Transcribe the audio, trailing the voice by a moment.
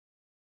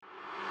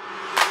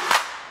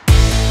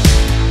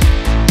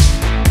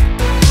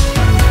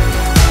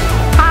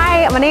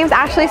name's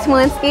Ashley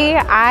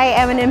Smolinski. I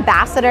am an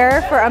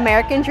ambassador for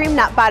American Dream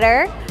Nut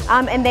Butter,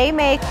 and they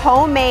make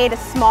homemade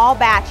small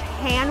batch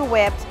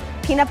hand-whipped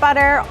peanut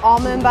butter,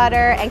 almond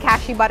butter, and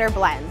cashew butter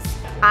blends.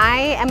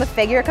 I am a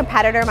figure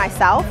competitor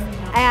myself,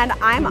 and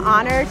I'm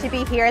honored to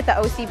be here at the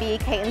OCB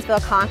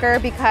Catonsville Conquer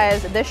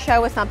because this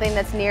show is something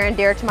that's near and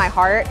dear to my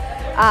heart.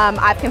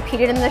 I've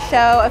competed in the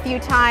show a few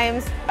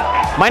times.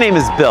 My name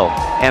is Bill,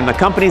 and the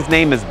company's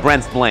name is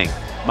Brent's Bling.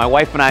 My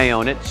wife and I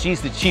own it.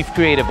 She's the Chief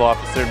Creative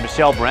Officer,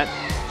 Michelle Brent.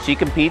 She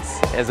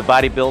competes as a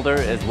bodybuilder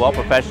as well,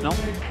 professional.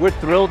 We're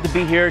thrilled to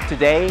be here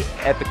today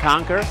at the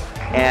Conquer,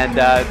 and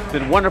it's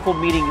been wonderful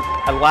meeting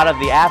a lot of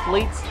the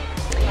athletes.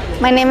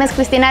 My name is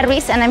Cristina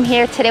Ruiz, and I'm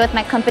here today with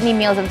my company,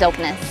 Meals of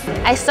Dopeness.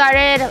 I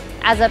started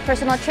as a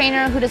personal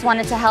trainer who just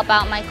wanted to help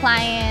out my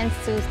clients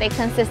to stay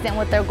consistent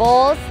with their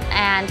goals,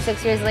 and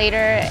 6 years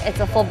later,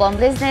 it's a full-blown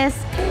business.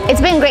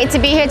 It's been great to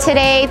be here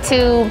today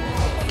to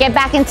get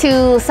back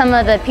into some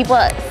of the people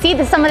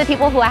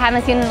who I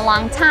haven't seen in a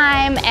long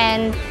time,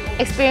 and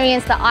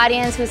experience the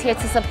audience who's here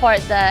to support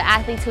the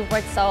athletes who've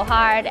worked so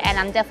hard, and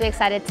I'm definitely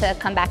excited to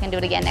come back and do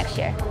it again next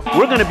year.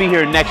 We're going to be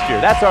here next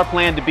year. That's our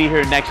plan, to be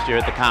here next year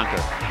at the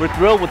Conquer. We're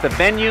thrilled with the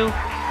venue,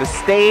 the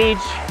stage,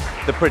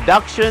 the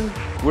production.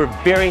 We're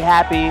very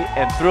happy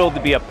and thrilled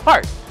to be a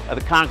part of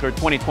the Conquer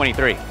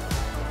 2023.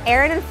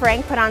 Aaron and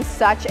Frank put on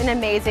such an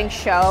amazing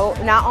show,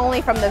 not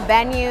only from the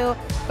venue,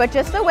 but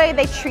just the way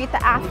they treat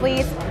the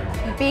athletes,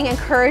 being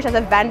encouraged as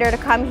a vendor to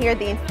come here,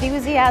 the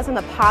enthusiasm,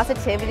 the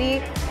positivity.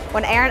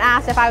 When Aaron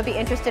asked if I would be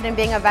interested in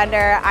being a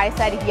vendor, I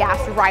said yes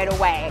right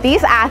away.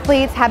 These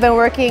athletes have been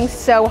working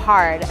so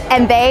hard,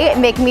 and they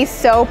make me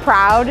so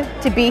proud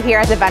to be here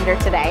as a vendor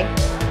today.